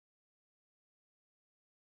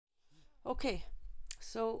Okay,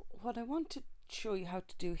 so what I want to show you how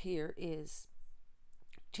to do here is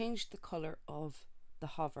change the color of the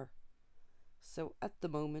hover. So at the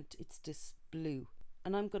moment it's this blue,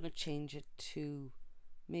 and I'm going to change it to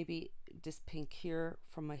maybe this pink here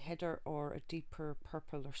from my header, or a deeper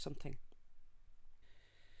purple or something.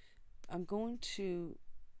 I'm going to,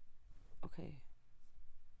 okay,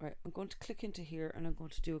 right, I'm going to click into here and I'm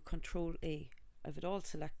going to do a Control A. I have it all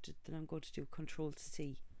selected, then I'm going to do Control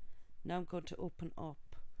C. Now I'm going to open up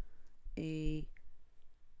a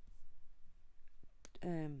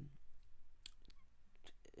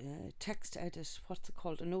text edit, what's it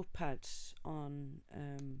called, a notepad on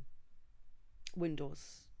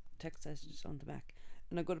Windows, text edit on the Mac,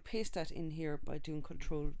 and I'm going to paste that in here by doing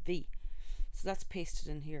Control V. So that's pasted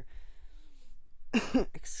in here.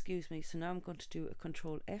 Excuse me. So now I'm going to do a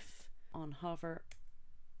Control F on hover,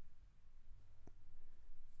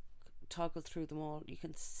 toggle through them all. You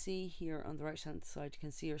can see here on the right hand side, you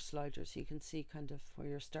can see your sliders, so you can see kind of where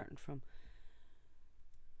you're starting from.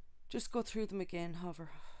 Just go through them again, hover.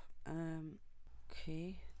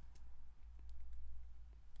 Okay,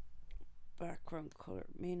 background color,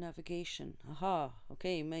 main navigation, aha,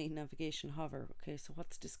 okay, main navigation, hover. Okay, so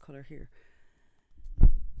what's this color here?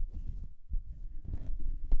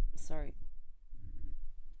 Sorry,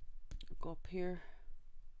 go up here,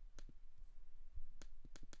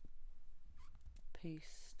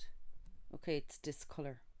 paste. Okay, it's this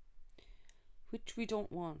color, which we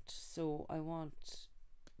don't want, so I want,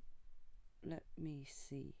 let me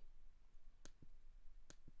see,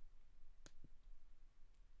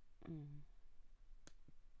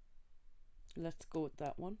 let's go with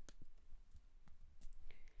that one.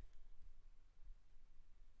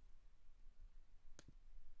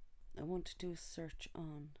 I want to do a search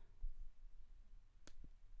on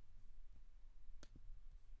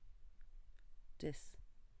this.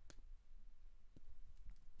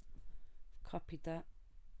 Copied that,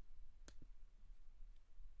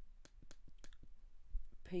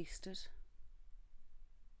 paste it.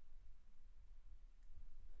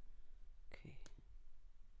 Okay,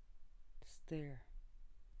 it's there.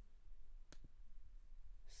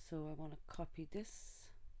 So I want to copy this,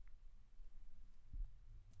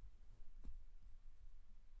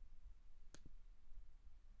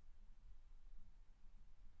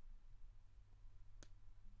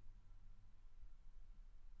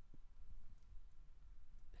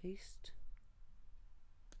 paste,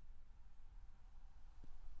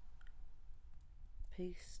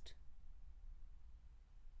 paste,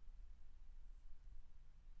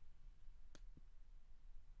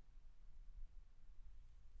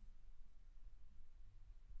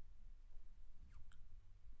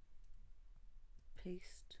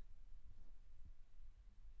 paste,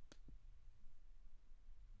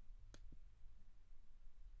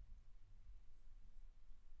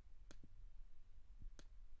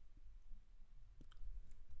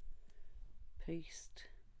 paste.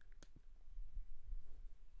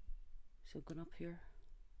 So going up here,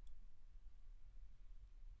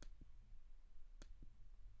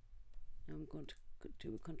 now I'm going to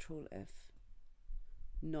do a Control F.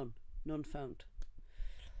 None found.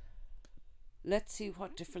 Let's see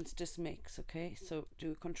what difference this makes. Okay, so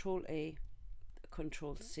do a Control A, a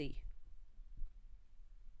Control C.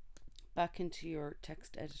 Back into your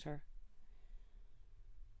text editor,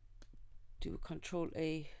 do a Control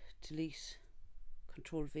A, delete,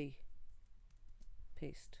 Control V,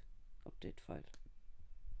 paste, update file.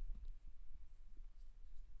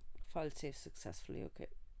 File saved successfully. Okay,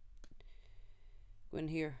 go in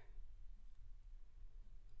here,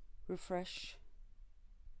 refresh.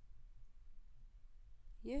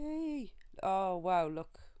 Yay! Oh wow,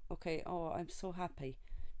 look. Okay, oh, I'm so happy.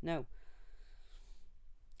 Now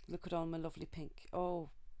look at all my lovely pink.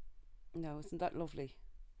 Oh no, isn't that lovely?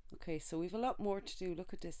 Okay, so we've a lot more to do.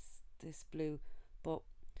 Look at this blue, but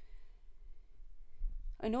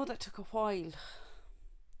I know that took a while,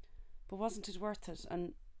 but wasn't it worth it?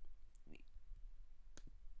 And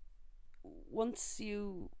once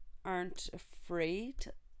you aren't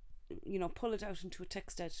afraid, you know, pull it out into a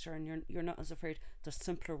text editor and you're not as afraid. There's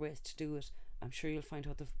simpler ways to do it. I'm sure you'll find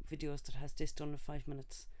other videos that has this done in 5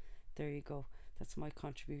 minutes. There you go. That's my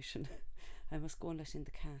contribution. I must go and let in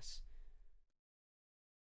the cat.